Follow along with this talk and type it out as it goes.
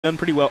done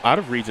pretty well out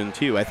of region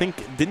too. I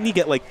think, didn't he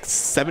get like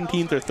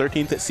 17th or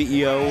 13th at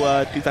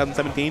CEO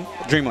 2017?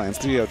 Dreamland,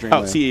 CEO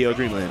Dreamland. Oh, CEO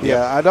Dreamland.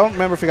 Yeah, I don't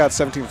remember if he got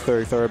 17th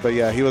or 33rd, but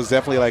yeah, he was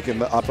definitely like in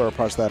the upper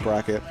parts of that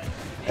bracket.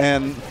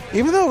 And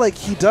even though like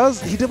he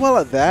did well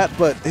at that,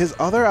 but his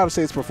other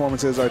out-of-states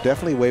performances are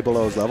definitely way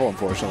below his level,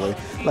 unfortunately.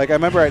 Like I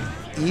remember at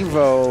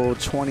EVO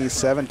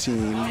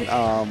 2017,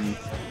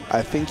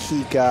 I think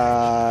he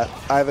got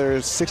either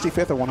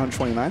 65th or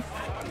 129.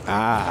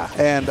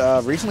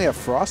 And recently at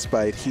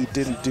Frostbite, he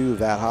didn't do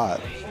that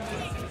hot.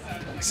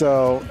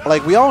 So,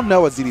 like, we all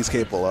know what ZD's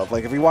capable of.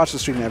 Like, if you watch the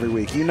stream every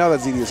week, you know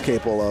that ZD is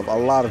capable of a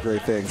lot of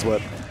great things.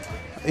 But,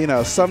 you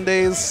know, some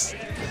days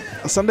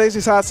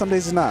he's hot, some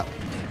days he's not.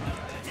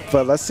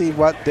 But let's see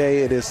what day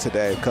it is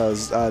today,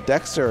 because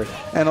Dexter,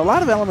 and a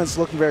lot of elements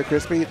looking very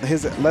crispy.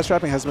 His ledge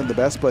trapping has been the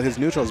best, but his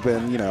neutral has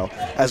been, you know,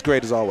 as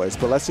great as always.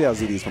 But let's see how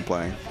ZD's been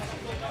playing.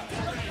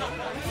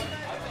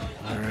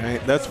 All right,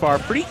 thus far,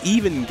 pretty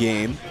even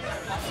game.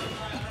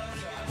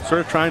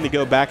 Sort of trying to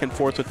go back and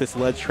forth with this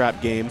ledge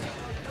trap game.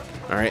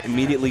 All right,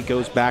 immediately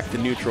goes back to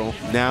neutral.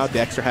 Now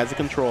Dexter has the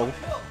control.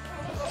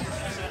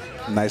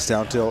 Nice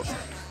down tilt.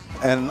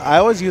 And I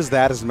always use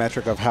that as a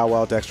metric of how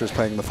well Dexter is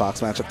playing the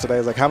Fox matchup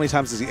today. Like, how many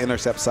times does he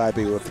intercept side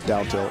B with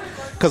down tilt?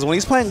 Because when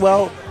he's playing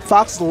well,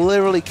 Fox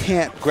literally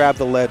can't grab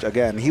the ledge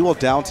again. He will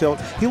down tilt.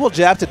 He will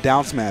jab to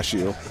down smash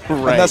you.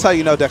 Right. And that's how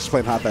you know Dexter's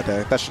playing hot that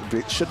day. That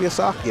should be a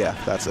sock? Yeah,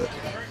 that's it.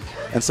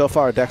 And so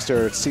far,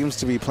 Dexter seems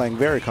to be playing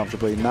very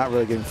comfortably, not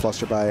really getting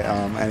flustered by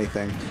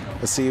anything.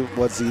 Let's see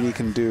what ZD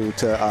can do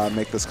to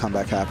make this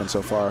comeback happen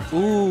so far.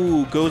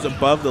 Ooh, goes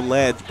above the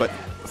ledge, but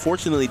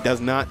fortunately does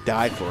not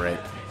die for it.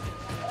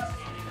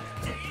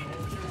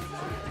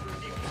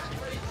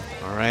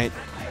 All right,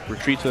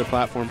 retreat to the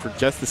platform for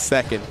just a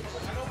second.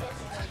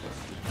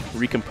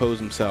 Recompose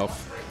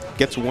himself.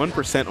 Gets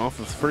 1% off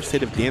of the first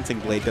hit of Dancing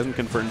Blade, doesn't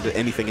convert into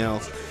anything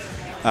else.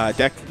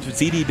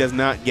 ZD does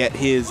not get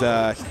his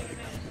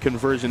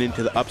conversion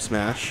into the up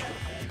smash.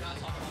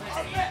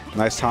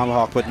 Nice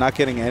tomahawk, but not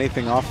getting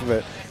anything off of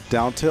it.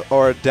 Down tilt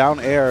or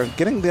down air,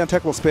 getting the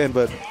untechable spin,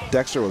 but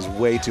Dexter was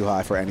way too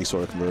high for any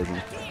sort of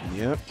conversion.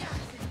 Yep.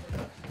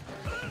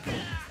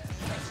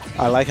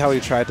 I like how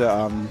he tried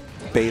to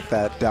bait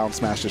that down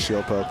smash to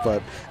shield poke,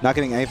 but not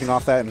getting anything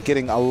off that and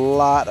getting a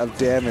lot of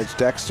damage.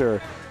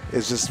 Dexter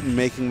is just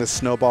making the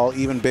snowball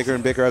even bigger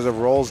and bigger as it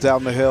rolls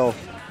down the hill.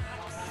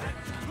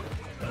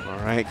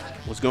 All right,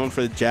 was going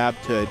for the jab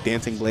to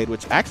Dancing Blade,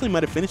 which actually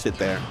might have finished it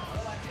there.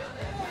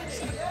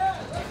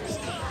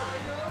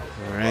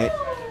 All right,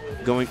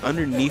 going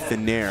underneath the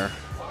nair.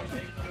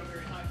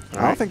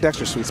 I don't think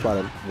Dexter sweet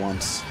spotted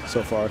once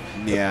so far.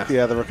 Yeah.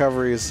 Yeah, the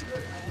recoveries.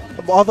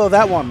 Although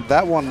that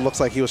one looks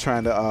like he was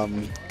trying to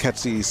catch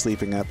ZD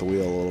sleeping at the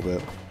wheel a little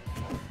bit.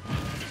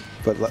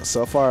 But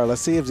so far,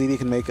 let's see if ZD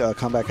can make a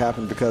comeback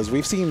happen, because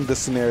we've seen this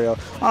scenario.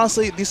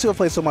 Honestly, these two have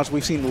played so much,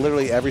 we've seen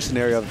literally every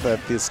scenario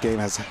that this game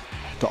has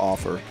to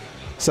offer.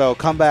 So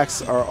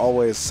comebacks are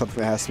always something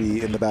that has to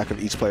be in the back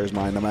of each player's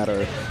mind, no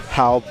matter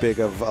how big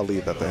of a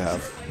lead that they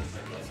have.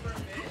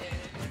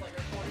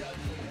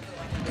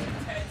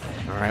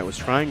 All right, was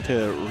trying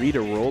to read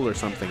a roll or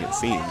something, it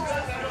seems.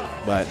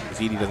 But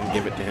ZD doesn't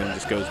give it to him,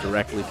 just goes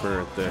directly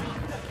for the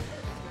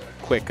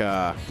quick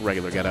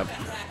regular getup.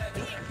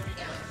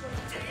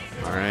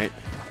 All right.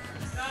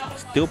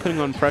 Still putting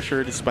on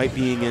pressure despite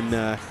being in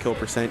kill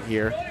percent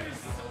here.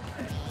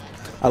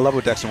 I love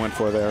what Dexter went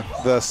for there.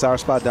 The sour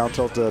spot down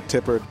tilt to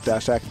tipper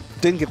dash attack.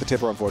 Didn't get the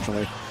tipper,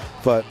 unfortunately.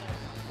 But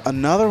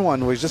another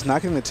one where he's just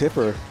not getting the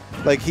tipper.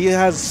 Like, he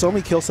has so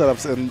many kill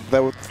setups and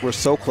that were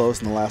so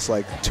close in the last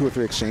like 2 or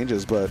 3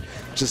 exchanges, but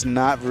just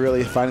not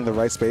really finding the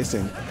right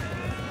spacing.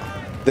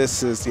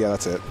 This is, yeah,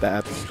 that's it.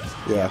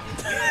 Yeah.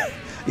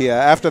 Yeah,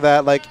 after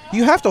that, like,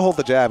 you have to hold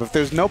the jab. If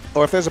there's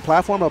if there's a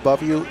platform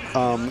above you,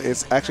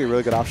 it's actually a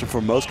really good option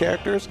for most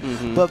characters.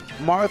 But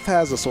Marth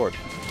has a sword.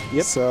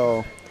 Yep.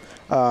 So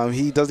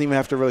he doesn't even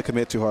have to really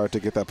commit too hard to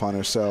get that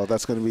punish. So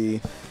that's going to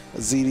be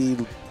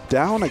ZD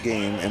down a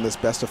game in this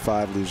best of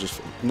 5 losers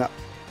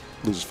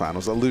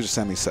finals, a loser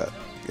semi set.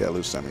 Yeah,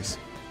 loser semis.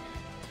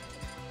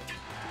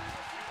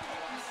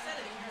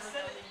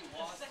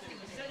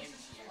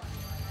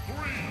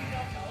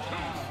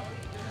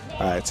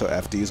 All right, so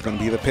FD is going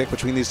to be the pick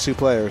between these two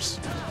players.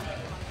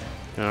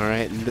 All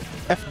right, and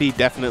FD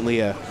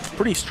definitely a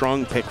pretty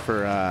strong pick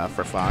for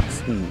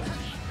Fox.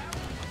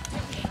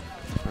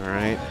 All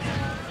right.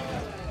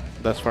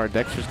 Thus far,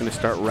 Dexter's going to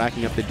start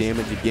racking up the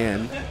damage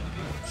again.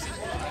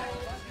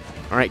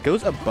 All right,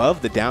 goes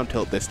above the down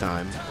tilt this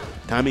time.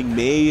 Timing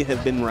may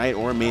have been right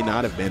or may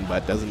not have been,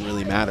 but doesn't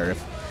really matter if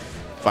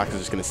Fox is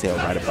just going to sail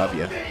right above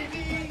you.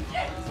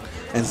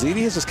 And ZD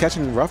is just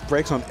catching rough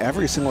breaks on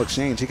every single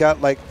exchange. He got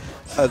like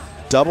a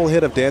double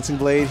hit of Dancing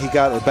Blade. He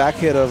got a back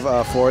hit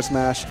of Forward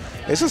Smash.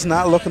 It's just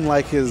not looking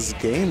like his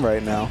game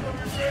right now.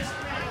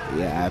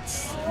 Yeah,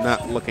 it's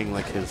not looking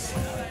like his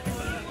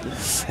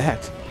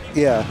set.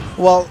 Yeah.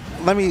 Well,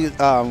 let me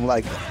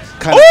like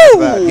kind of answer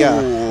that.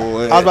 Yeah.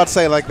 I was about to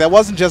say, like, that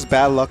wasn't just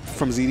bad luck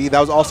from ZD. That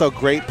was also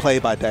great play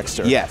by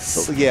Dexter.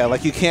 Yes. So, yeah,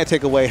 like, you can't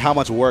take away how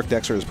much work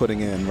Dexter is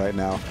putting in right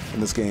now in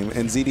this game.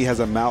 And ZD has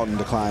a mountain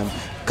to climb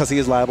because he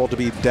is liable to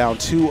be down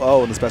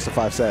 2-0 in this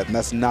best-of-5 set. And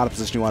that's not a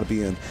position you want to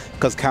be in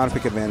because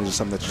counterpick advantage is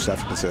something that you just have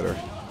to consider.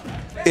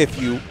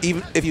 If you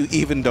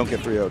even don't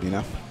get 3-0'd, you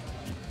know?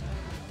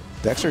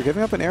 Dexter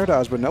giving up an air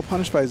dodge, but no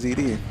punish by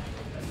ZD.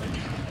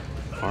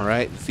 All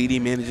right,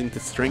 ZD managing to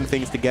string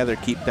things together,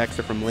 keep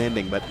Dexter from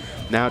landing, but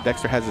now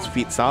Dexter has his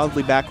feet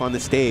solidly back on the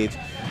stage,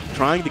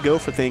 trying to go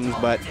for things,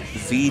 but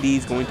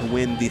ZD's going to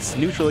win this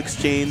neutral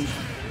exchange,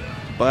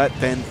 but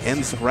then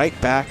ends right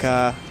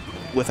back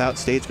without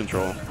stage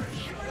control.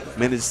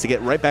 Manages to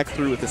get right back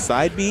through with the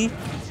side B,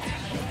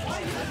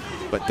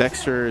 but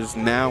Dexter is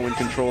now in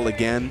control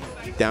again.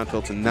 Down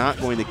tilt's not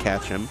going to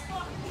catch him.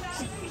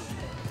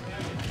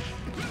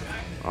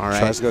 All right.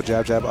 Tries to go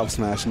jab, jab, up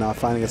smash, not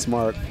finding it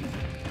smart.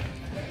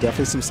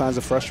 Definitely some signs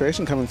of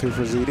frustration coming through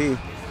for ZD.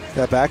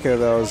 That back air,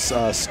 though, is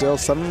still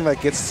something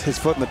that gets his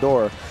foot in the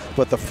door.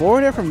 But the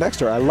forward air from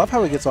Dexter, I love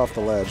how he gets off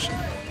the ledge.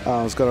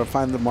 Is going to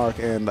find the mark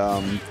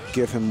and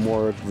give him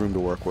more room to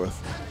work with.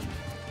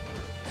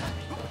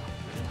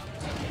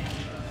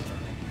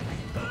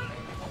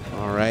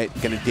 All right,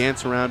 going to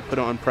dance around, put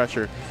on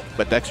pressure,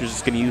 but Dexter's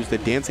just going to use the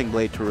dancing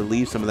blade to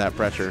relieve some of that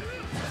pressure.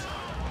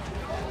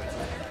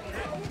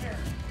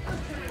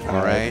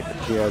 All right.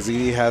 Yeah,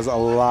 ZD has a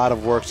lot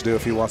of work to do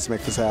if he wants to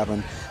make this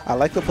happen. I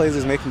like the plays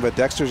he's making, but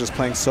Dexter's just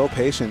playing so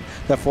patient.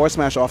 That forward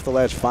smash off the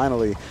ledge,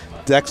 finally.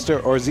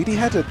 Dexter, or ZD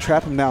had to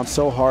trap him down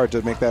so hard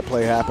to make that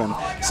play happen.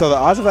 So the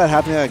odds of that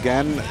happening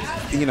again,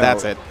 you know.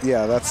 That's it.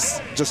 Yeah, that's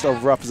just a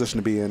rough position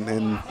to be in.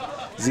 And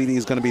ZD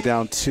is going to be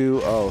down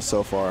 2-0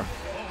 so far.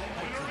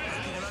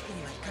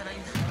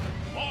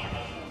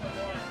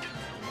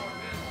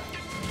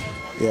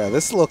 Yeah,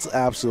 this looks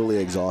absolutely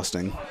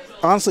exhausting.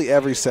 Honestly,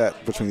 every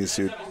set between these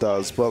two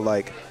does, but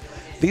like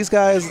these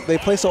guys, they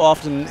play so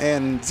often,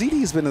 and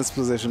ZD's been in this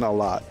position a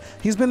lot.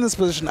 He's been in this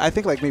position, I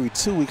think, like maybe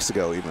 2 weeks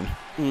ago even.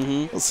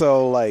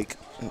 So like,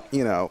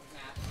 you know,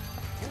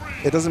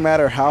 it doesn't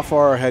matter how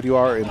far ahead you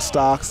are in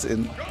stocks,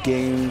 in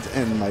games,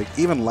 and like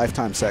even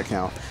lifetime set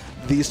count.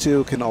 These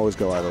two can always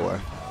go either way.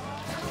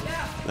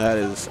 That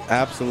is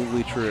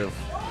absolutely true.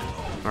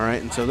 All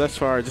right, and so thus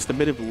far, just a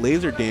bit of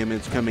laser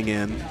damage coming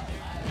in.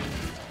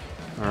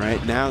 All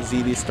right, now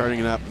ZD starting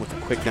it up with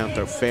a quick down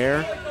throw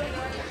fair.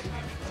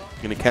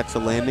 Going to catch the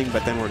landing,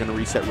 but then we're going to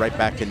reset right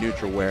back to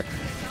neutral where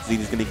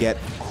ZD's going to get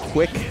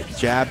quick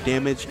jab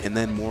damage and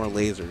then more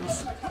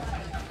lasers.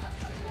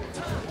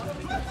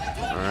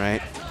 All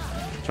right,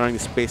 trying to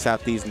space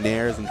out these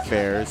nairs and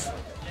fairs.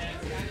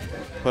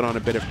 Put on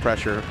a bit of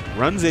pressure.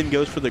 Runs in,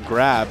 goes for the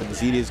grab, and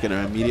ZD is going to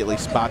immediately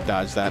spot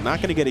dodge that. Not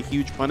going to get a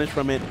huge punish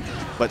from it,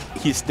 but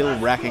he's still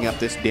racking up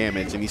this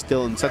damage, and he's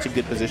still in such a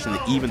good position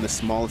that even the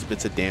smallest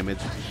bits of damage,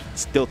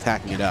 still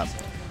tacking it up.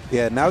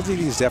 Yeah, now ZD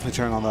is definitely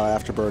turning on the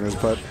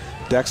afterburners, but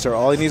Dexter,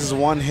 all he needs is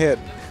one hit.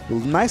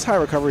 Nice high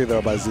recovery,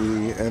 though, by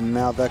ZD, and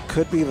now that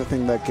could be the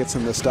thing that gets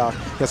him the stock.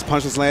 Gets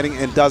punches landing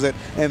and does it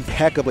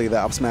impeccably. The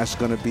up smash is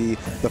going to be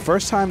the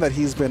first time that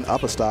he's been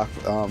up a stock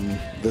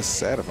this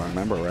set, if I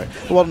remember right.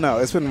 Well, no,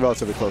 it's been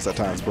relatively close at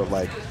times, but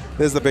like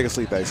this is the biggest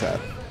lead that he's had.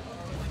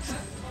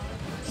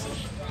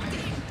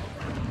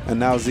 And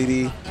now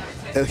ZD,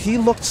 he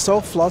looked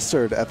so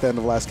flustered at the end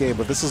of the last game,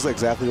 but this is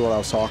exactly what I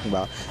was talking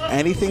about.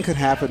 Anything could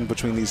happen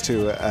between these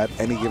two at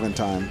any given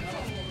time.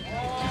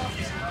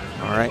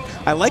 All right.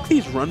 I like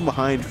these run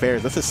behind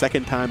fairs. That's the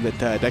second time that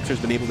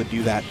Dexter's been able to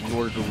do that in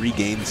order to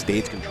regain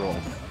stage control.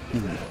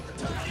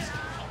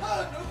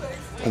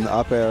 And the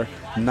up air,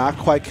 not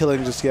quite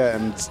killing just yet,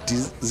 and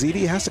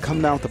ZD has to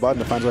come down with the button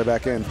to find his way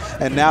back in.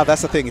 And now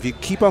that's the thing. If you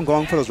keep on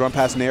going for those run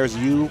past nairs,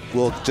 you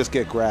will just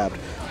get grabbed.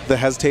 The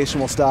hesitation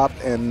will stop,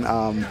 and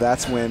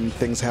that's when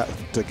things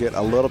have to get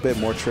a little bit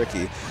more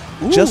tricky.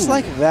 Ooh. Just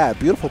like that,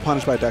 beautiful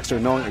punish by Dexter,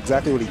 knowing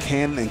exactly what he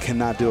can and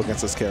cannot do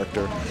against this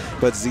character.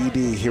 But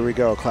ZD, here we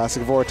go,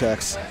 classic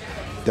Vortex.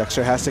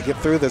 Dexter has to get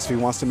through this if he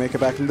wants to make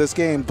it back into this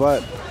game,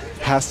 but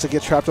has to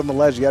get trapped on the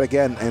ledge yet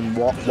again, and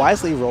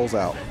wisely rolls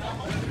out.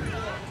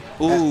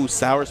 Ooh,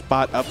 sour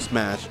spot up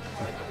smash.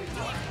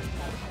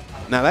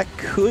 Now that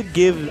could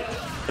give,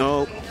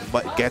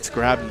 but gets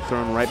grabbed and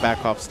thrown right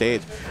back off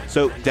stage.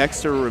 So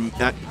Dexter,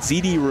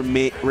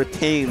 ZD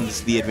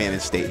retains the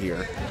advantage state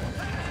here.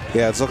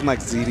 Yeah, it's looking like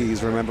ZD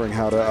is remembering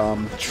how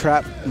to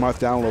trap Marth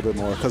down a little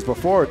bit more. Because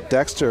before,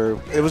 Dexter,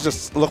 it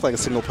looked like a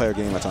single-player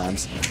game at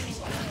times.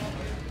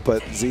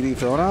 But ZD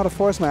throwing out a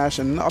forward smash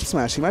and an up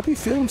smash. He might be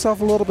feeling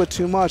himself a little bit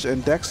too much.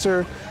 And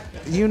Dexter,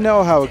 you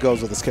know how it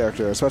goes with this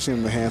character, especially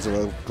in the hands of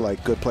a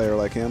good player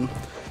like him.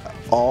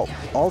 All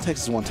it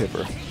takes is one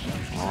tipper.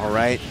 All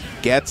right,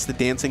 gets the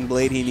dancing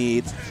blade he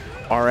needs.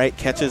 All right,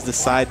 catches the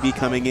side B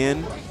coming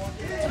in.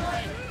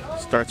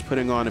 Starts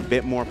putting on a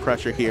bit more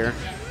pressure here.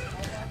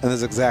 And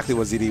that's exactly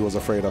what ZD was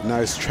afraid of. Now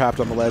he's trapped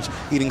on the ledge,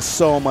 eating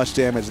so much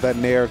damage. That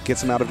nair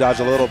gets him out of dodge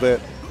a little bit.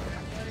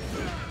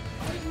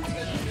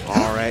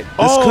 All right.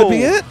 This could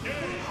be it?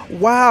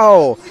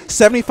 Wow,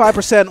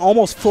 75%,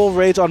 almost full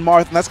rage on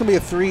Marth, and that's going to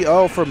be a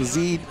 3-0 from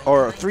Z,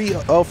 or a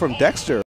 3-0 from Dexter.